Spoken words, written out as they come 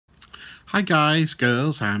Hi guys,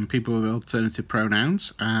 girls and people with alternative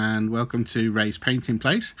pronouns, and welcome to Ray's Painting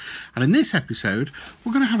Place. And in this episode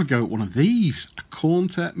we're going to have a go at one of these, a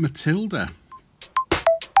Caunter Matilda.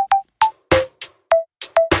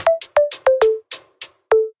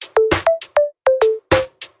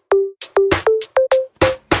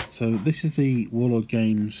 So this is the Warlord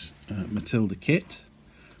Games Matilda kit.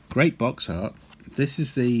 Great box art. This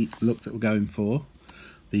is the look that we're going for.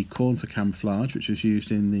 The Caunter camouflage, which was used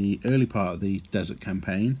in the early part of the desert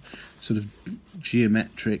campaign, sort of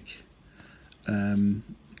geometric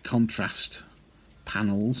contrast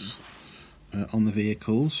panels on the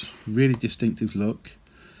vehicles, really distinctive look.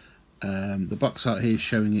 The box art here is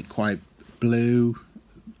showing it quite blue,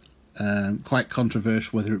 quite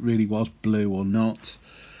controversial whether it really was blue or not.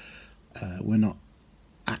 We're not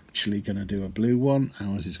actually going to do a blue one.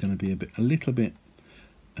 Ours is going to be a little bit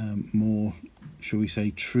more, shall we say,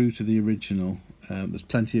 true to the original. There's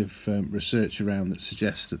plenty of research around that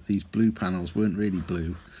suggests that these blue panels weren't really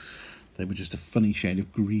blue, they were just a funny shade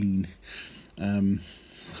of green.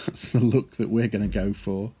 So that's the look that we're going to go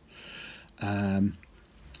for.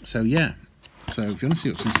 So yeah, so if you want to see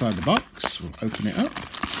what's inside the box, we'll open it up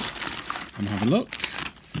and have a look,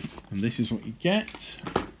 and this is what you get.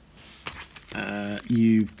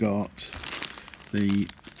 You've got the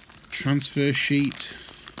transfer sheet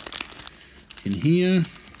in here.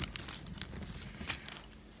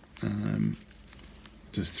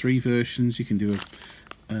 There's three versions. You can do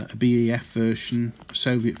a BEF version, a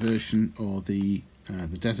Soviet version, or the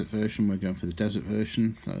desert version. We're going for the desert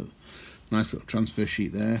version. So nice little transfer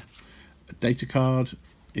sheet there. A data card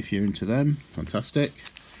if you're into them, fantastic.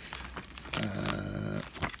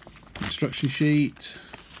 Instruction sheet,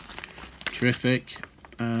 terrific.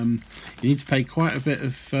 You need to pay quite a bit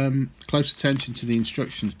of close attention to the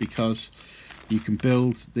instructions, because you can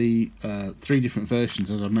build the three different versions,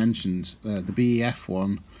 as I mentioned, the BEF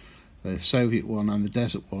one, the Soviet one and the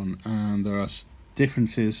desert one, and there are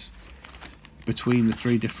differences between the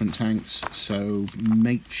three different tanks, so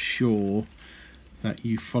make sure that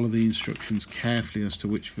you follow the instructions carefully as to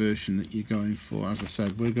which version that you're going for. As I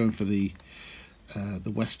said, we're going for the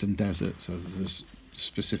Western Desert, so there's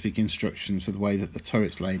specific instructions for the way that the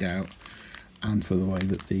turret's laid out and for the way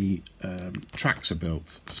that the tracks are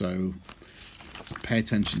built, so pay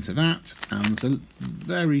attention to that. And there's a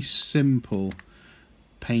very simple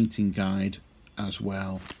painting guide as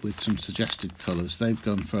well with some suggested colours. They've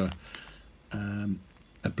gone for a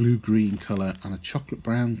blue-green colour and a chocolate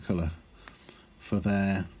brown colour for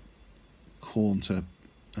their Caunter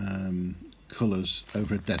colours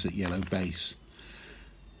over a desert yellow base.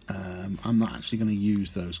 I'm not actually going to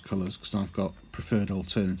use those colours because I've got preferred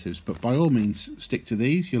alternatives, but by all means stick to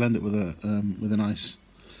these. You'll end up with a nice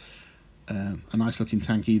looking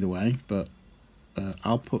tank either way, but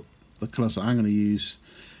I'll put the colours that I'm going to use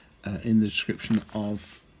in the description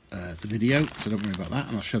of the video, so don't worry about that,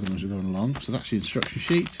 and I'll show them as we're going along. So that's your instruction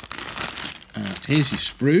sheet. Here's your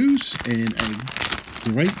sprues in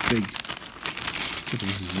a great big sort of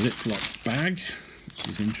Ziploc bag, which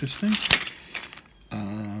is interesting.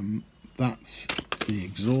 That's the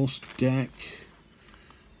exhaust deck.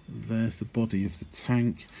 There's the body of the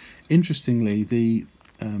tank. Interestingly,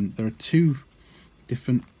 there are two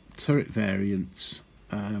different turret variants,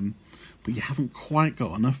 but you haven't quite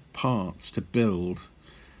got enough parts to build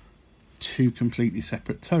two completely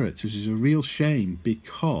separate turrets, which is a real shame,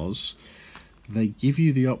 because they give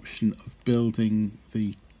you the option of building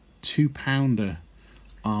the 2-pounder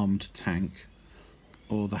armed tank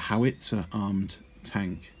or the howitzer armed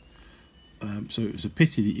tank. So it was a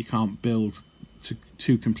pity that you can't build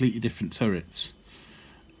two completely different turrets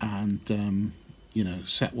and you know,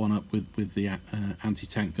 set one up with the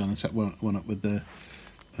anti-tank gun and set one up with the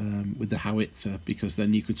howitzer, because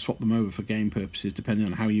then you could swap them over for game purposes depending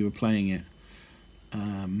on how you were playing it.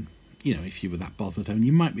 You know, if you were that bothered, and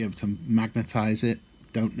you might be able to magnetize it,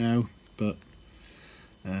 don't know, but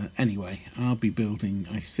anyway, I'll be building,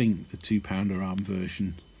 I think, the 2-pounder arm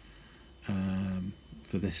version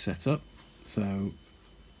for this setup. So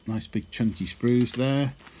nice big chunky sprues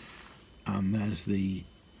there, and there's the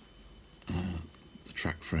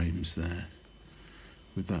track frames there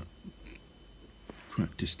with that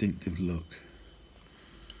quite distinctive look.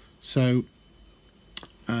 So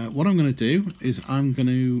what I'm going to do is I'm going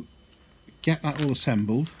to get that all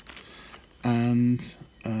assembled and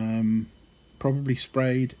probably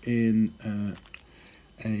sprayed in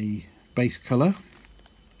a base colour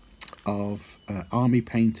of Army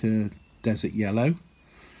Painter Desert Yellow,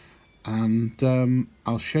 and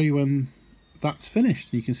I'll show you when that's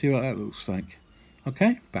finished. You can see what that looks like.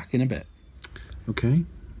 Okay, back in a bit. Okay,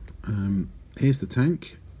 here's the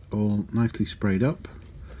tank. all nicely sprayed up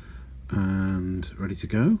and ready to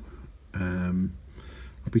go.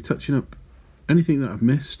 I'll be touching up anything that I've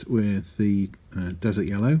missed with the desert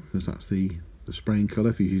yellow, because that's the spraying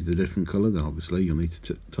colour. If you use a different colour, then obviously you'll need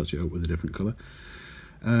to touch it up with a different colour.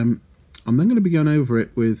 I'm then going to be going over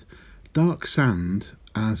it with dark sand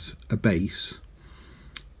as a base,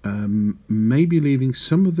 maybe leaving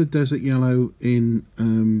some of the desert yellow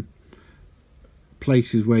in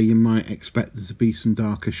places where you might expect there to be some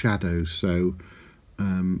darker shadows, so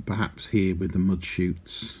perhaps here with the mud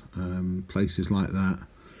shoots, places like that.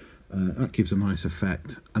 That gives a nice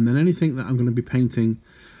effect. And then anything that I'm going to be painting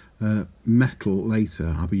metal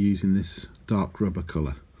later, I'll be using this dark rubber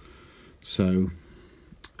colour. So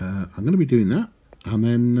I'm going to be doing that, and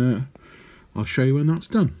then I'll show you when that's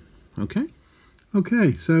done. Okay,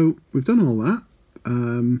 so we've done all that.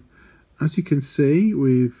 As you can see,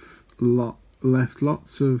 we've left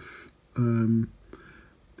lots of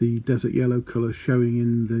the desert yellow colour showing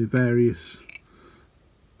in the various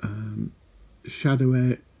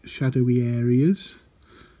shadowy areas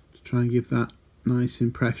to try and give that nice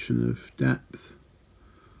impression of depth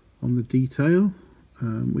on the detail,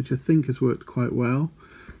 which I think has worked quite well.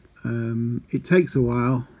 It takes a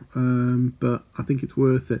while, but I think it's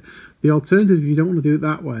worth it. The alternative, if you don't want to do it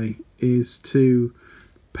that way, is to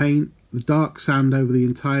paint the dark sand over the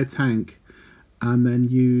entire tank and then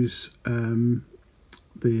use a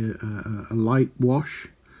light wash,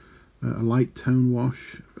 a light tone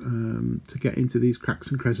wash, to get into these cracks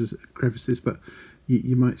and crevices, but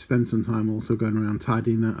you might spend some time also going around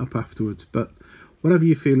tidying that up afterwards. But whatever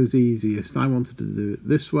you feel is easiest. I wanted to do it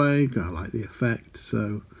this way, I like the effect,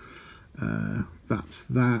 so that's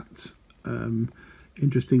that.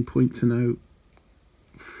 Interesting point to note,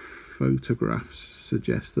 photographs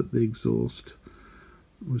suggest that the exhaust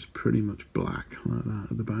was pretty much black like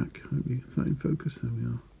that at the back. Hope you get that in focus. There we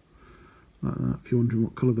are, like that, if you're wondering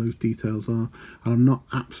what colour those details are. And I'm not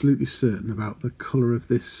absolutely certain about the colour of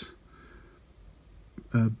this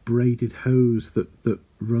braided hose that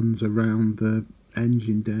runs around the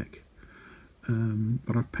engine deck,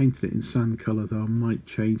 but I've painted it in sand colour, though I might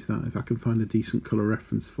change that if I can find a decent colour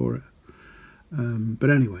reference for it.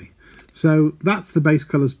 But anyway, so that's the base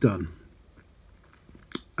colours done.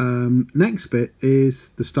 Next bit is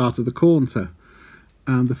the start of the Caunter,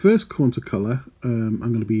 and the first Caunter colour I'm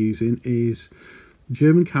going to be using is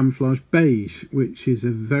German Camouflage Beige, which is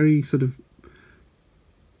a very sort of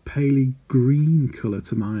paley green colour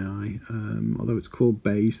to my eye. Although it's called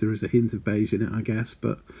beige, there is a hint of beige in it, I guess,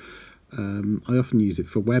 but I often use it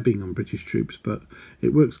for webbing on British troops, but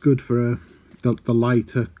it works good for the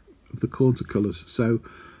lighter of the Caunter colours. So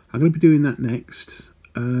I'm going to be doing that next.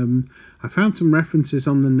 I found some references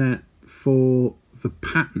on the net for the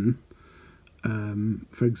pattern,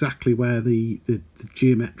 for exactly where the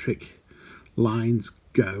geometric lines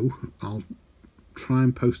go. I'll try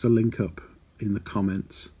and post a link up in the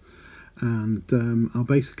comments, and I'll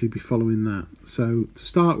basically be following that. So to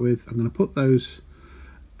start with, I'm going to put those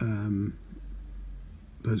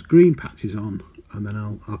green patches on, and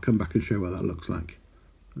then I'll come back and show what that looks like.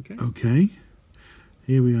 Okay,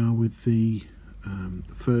 here we are with the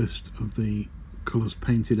first of the colours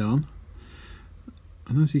painted on,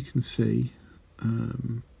 and as you can see,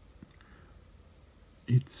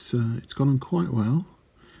 it's gone on quite well.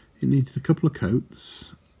 It needed a couple of coats,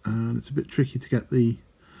 and it's a bit tricky to get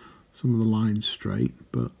some of the lines straight,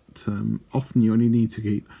 but often you only need to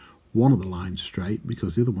keep one of the lines straight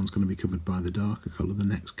because the other one's going to be covered by the darker colour, the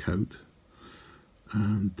next coat,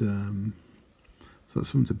 and so that's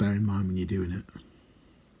something to bear in mind when you're doing it.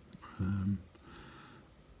 And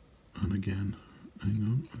again, hang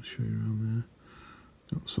on, I'll show you around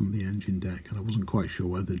there. Got some of the engine deck, and I wasn't quite sure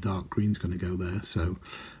where the dark green's going to go there, so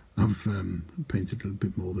I've painted a little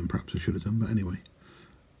bit more than perhaps I should have done, but anyway.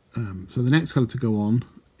 So the next colour to go on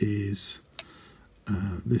is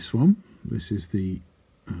this one. This is the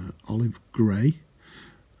olive grey.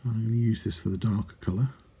 I'm going to use this for the darker colour,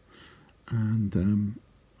 and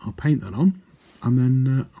I'll paint that on, and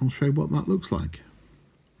then I'll show you what that looks like.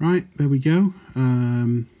 Right, there we go.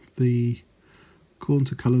 The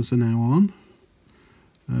Caunter colours are now on.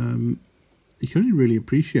 You can only really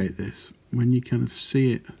appreciate this when you kind of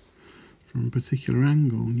see it from a particular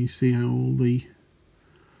angle, and you see how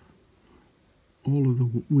all of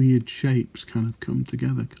the weird shapes kind of come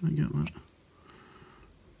together. Can I get that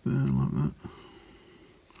there like that?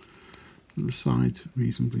 The side's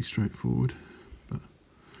reasonably straightforward, but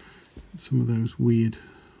some of those weird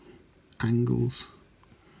angles,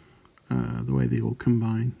 the way they all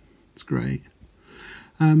combine, it's great.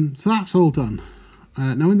 So that's all done.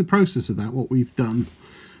 Now in the process of that, what we've done,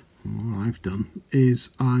 what I've done is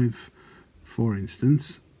I've, for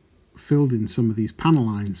instance, filled in some of these panel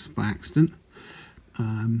lines by accident.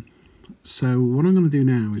 So what I'm going to do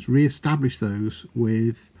now is re-establish those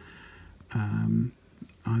with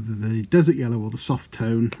either the desert yellow or the soft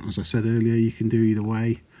tone. As I said earlier, you can do either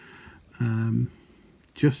way,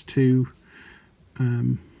 just to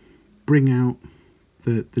bring out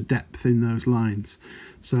the depth in those lines.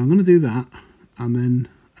 So I'm going to do that, and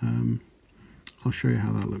then I'll show you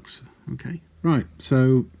how that looks. Okay, right,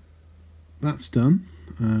 so that's done.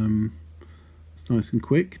 It's nice and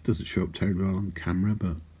quick. It doesn't show up terribly well on camera,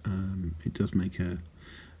 but it does make a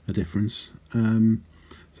difference.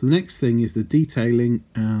 So the next thing is the detailing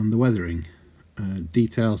and the weathering.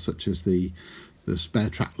 Details such as the spare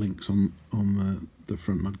track links on the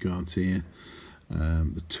front mudguards here,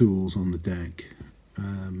 the tools on the deck,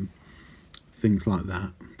 things like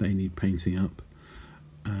that, they need painting up,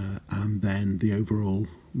 and then the overall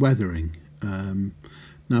weathering.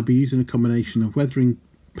 Now I'll be using a combination of weathering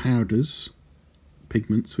powders,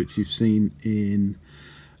 pigments, which you've seen in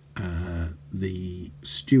the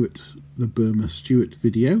Burma Stewart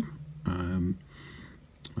video.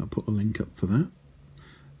 I'll put a link up for that.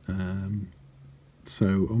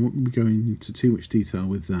 So I won't be going into too much detail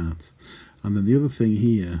with that. And then the other thing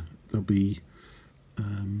here, there'll be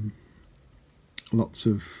lots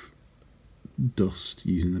of dust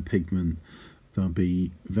using the pigment. There'll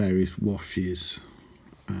be various washes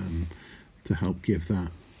to help give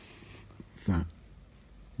that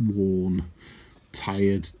worn,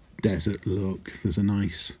 tired desert look. There's a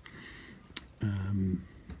nice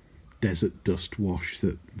desert dust wash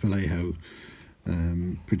that Vallejo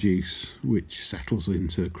produce, which settles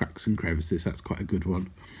into cracks and crevices. That's quite a good one.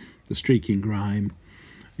 The streaking grime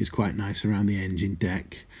is quite nice around the engine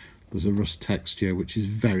deck. There's a rust texture which is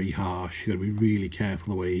very harsh. You've got to be really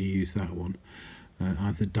careful the way you use that one.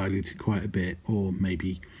 Either dilute it quite a bit, or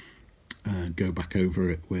maybe go back over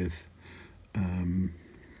it with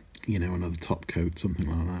you know, another top coat, something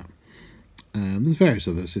like that. There's various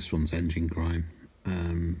others. This one's engine grime,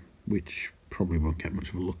 which probably won't get much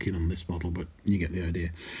of a look in on this model, but you get the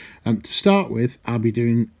idea. To start with, I'll be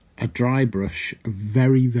doing a dry brush, a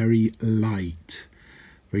very, very light,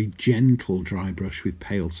 very gentle dry brush with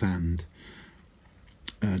pale sand,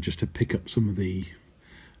 just to pick up some of the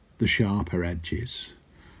sharper edges.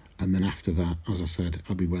 And then after that, as I said,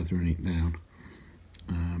 I'll be weathering it down.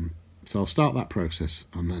 So I'll start that process,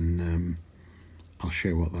 and then I'll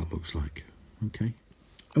show what that looks like. Okay.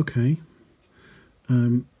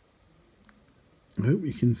 I hope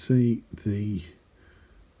you can see the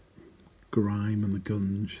grime and the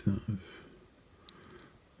gunge that I've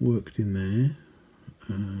worked in there.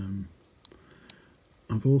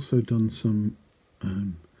 I've also done some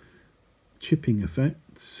chipping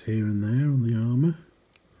effects here and there on the armour,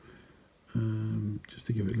 just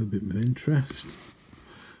to give it a little bit of interest.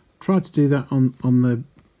 Tried to do that on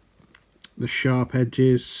the sharp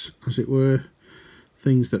edges, as it were,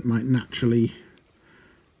 things that might naturally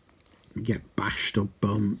get bashed or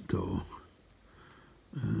bumped, or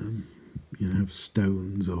you know, have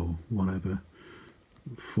stones or whatever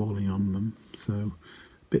falling on them. So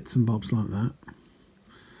bits and bobs like that.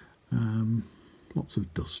 Lots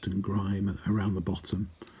of dust and grime around the bottom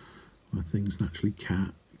where things naturally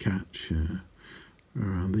catch,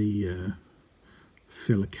 around the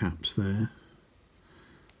filler caps there.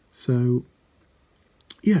 So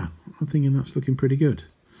yeah, I'm thinking that's looking pretty good.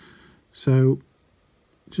 So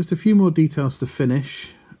just a few more details to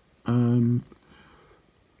finish. I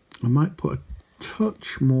might put a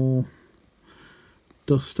touch more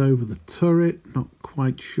dust over the turret, not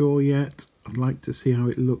quite sure yet. I'd like to see how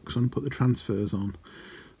it looks when I put the transfers on.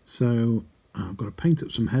 So I've got to paint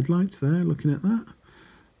up some headlights there, looking at that.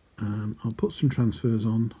 I'll put some transfers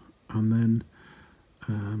on, and then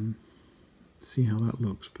see how that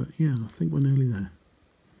looks. But yeah, I think we're nearly there.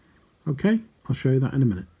 Okay, I'll show you that in a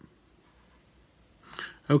minute.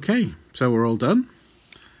 Okay, so we're all done.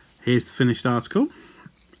 Here's the finished article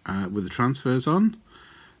with the transfers on.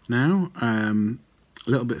 Now, a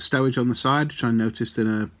little bit of stowage on the side, which I noticed in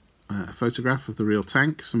a photograph of the real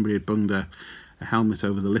tank. Somebody had bunged a helmet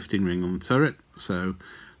over the lifting ring on the turret, so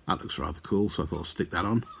that looks rather cool, so I thought I'll stick that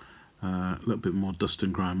on. A little bit more dust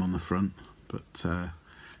and grime on the front, but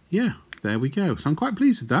yeah, there we go. So I'm quite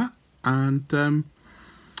pleased with that, and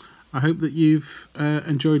I hope that you've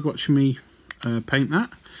enjoyed watching me paint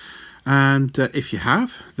that. And if you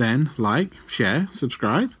have, then like, share,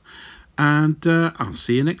 subscribe, and I'll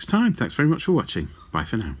see you next time. Thanks very much for watching. Bye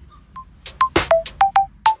for now.